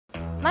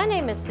My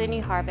name is Sydney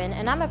Harbin,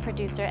 and I'm a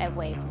producer at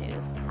Wave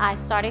News. I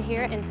started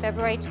here in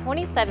February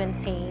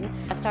 2017.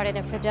 I started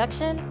in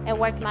production and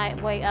worked my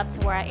way up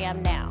to where I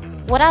am now.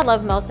 What I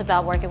love most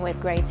about working with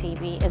Gray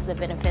TV is the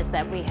benefits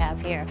that we have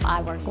here.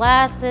 I wear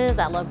glasses,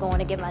 I love going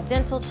to get my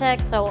dental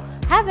check, so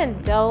having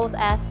those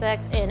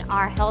aspects in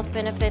our health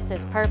benefits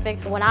is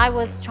perfect. When I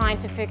was trying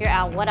to figure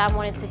out what I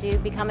wanted to do,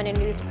 becoming a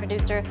news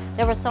producer,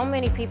 there were so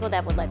many people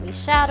that would let me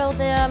shadow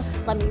them,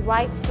 let me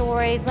write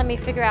stories, let me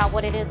figure out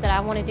what it is that I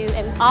want to do,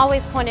 and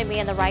always pointed me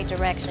in the right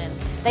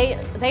directions.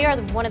 They are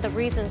one of the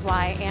reasons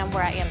why I am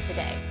where I am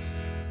today.